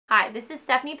Hi, this is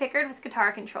Stephanie Pickard with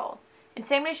Guitar Control, and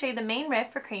today I'm going to show you the main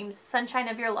riff for Cream's Sunshine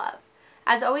of Your Love.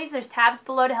 As always, there's tabs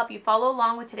below to help you follow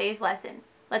along with today's lesson.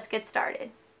 Let's get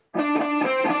started. So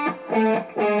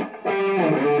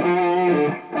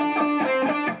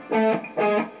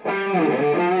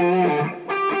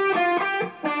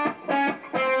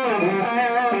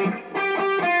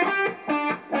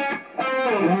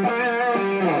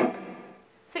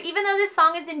even though this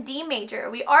song is in D major,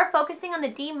 we are focusing on the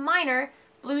D minor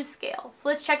blues scale. So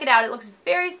let's check it out. It looks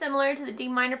very similar to the D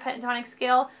minor pentatonic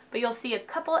scale, but you'll see a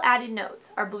couple added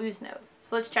notes, our blues notes.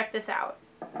 So let's check this out.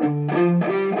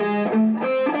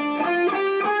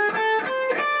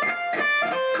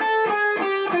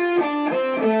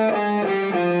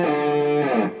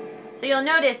 So you'll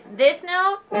notice this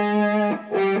note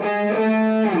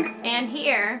and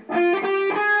here.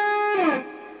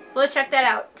 So let's check that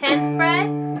out. 10th fret,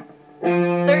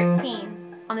 13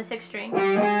 on the 6th string,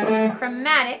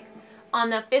 chromatic on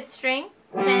the 5th string,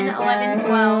 10, 11,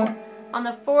 12, on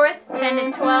the 4th, 10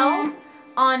 and 12,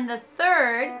 on the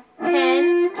 3rd,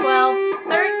 10, 12,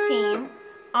 13,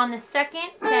 on the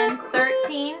 2nd, 10,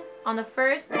 13, on the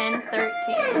 1st, 10,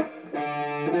 13.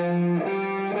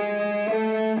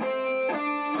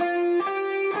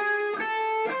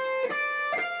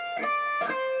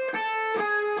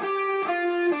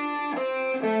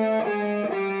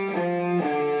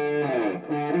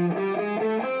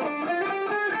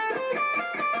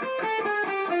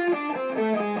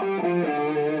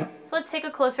 So let's take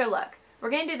a closer look. We're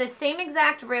going to do the same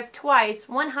exact riff twice,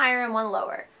 one higher and one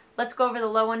lower. Let's go over the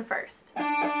low one first.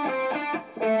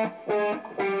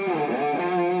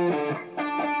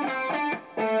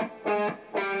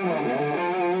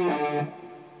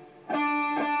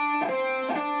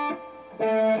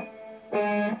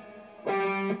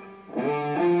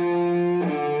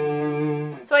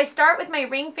 So I start with my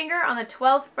ring finger on the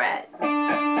 12th fret.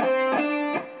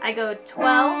 I go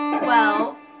 12,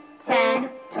 12, 10,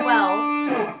 12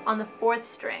 on the 4th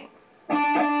string.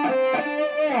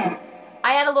 I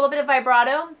add a little bit of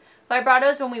vibrato. Vibrato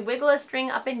is when we wiggle a string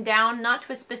up and down, not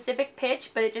to a specific pitch,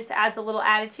 but it just adds a little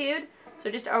attitude. So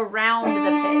just around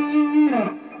the pitch.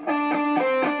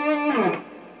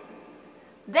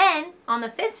 Then, on the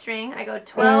 5th string, I go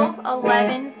 12,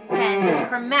 11, 10, just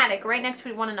chromatic, right next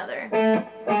to one another.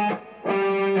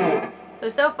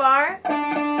 So far.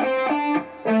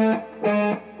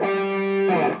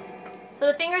 So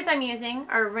the fingers I'm using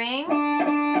are ring,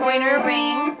 pointer,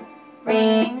 ring,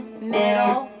 ring,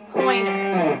 middle,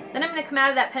 pointer. Then I'm going to come out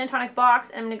of that pentatonic box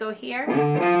and I'm going to go here,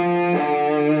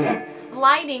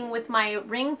 sliding with my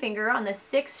ring finger on the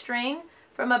 6th string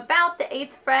from about the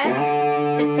 8th fret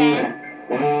to 10.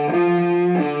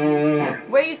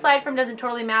 Where you slide from doesn't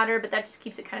totally matter, but that just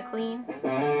keeps it kind of clean.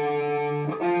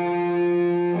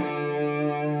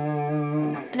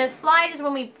 And a slide is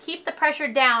when we keep the pressure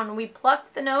down. We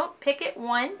pluck the note, pick it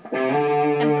once,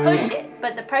 and push it,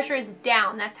 but the pressure is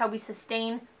down. That's how we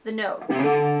sustain the note.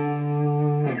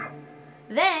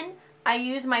 Then I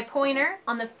use my pointer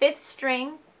on the 5th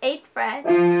string, 8th fret.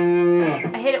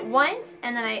 I hit it once,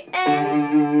 and then I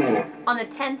end on the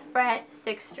 10th fret,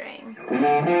 6th string.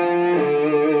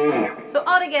 So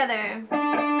all together.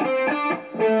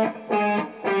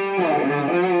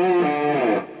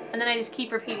 And then I just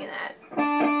keep repeating that.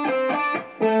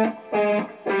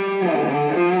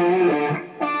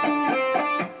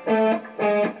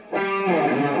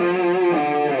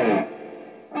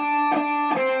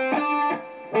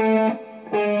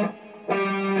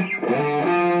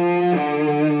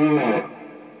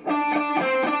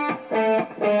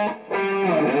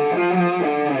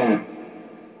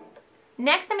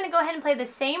 Next, I'm going to go ahead and play the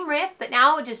same riff, but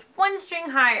now just one string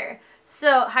higher,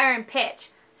 so higher in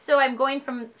pitch. So I'm going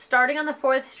from starting on the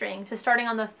 4th string to starting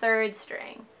on the 3rd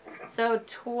string. So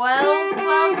 12,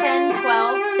 12, 10,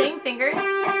 12, same fingers.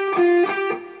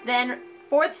 Then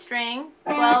 4th string,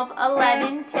 12,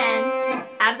 11, 10,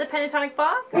 out of the pentatonic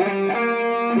box.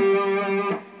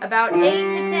 About 8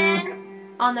 to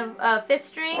 10 on the 5th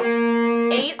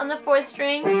string, 8 on the 4th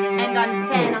string, and on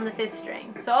 10 on the 5th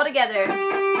string. So all together.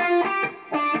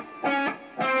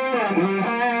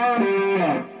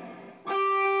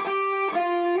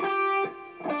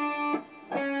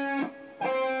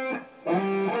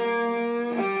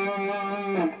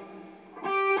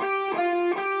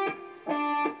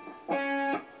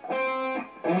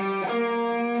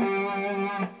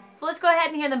 So let's go ahead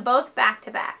and hear them both back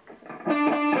to back.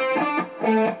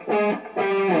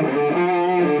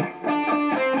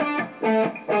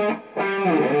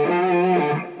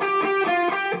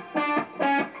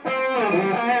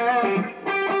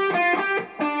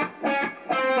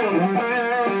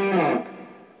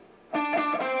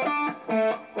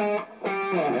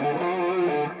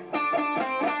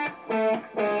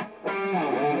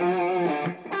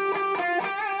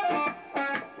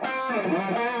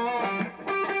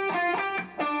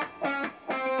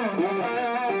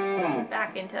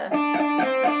 back into.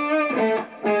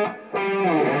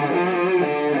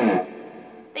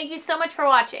 Thank you so much for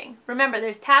watching. Remember,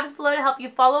 there's tabs below to help you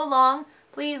follow along.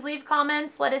 Please leave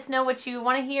comments. Let us know what you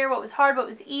want to hear, what was hard, what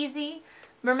was easy.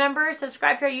 Remember,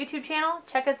 subscribe to our YouTube channel.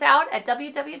 Check us out at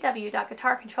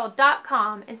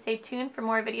www.guitarcontrol.com and stay tuned for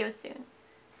more videos soon.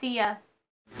 See ya.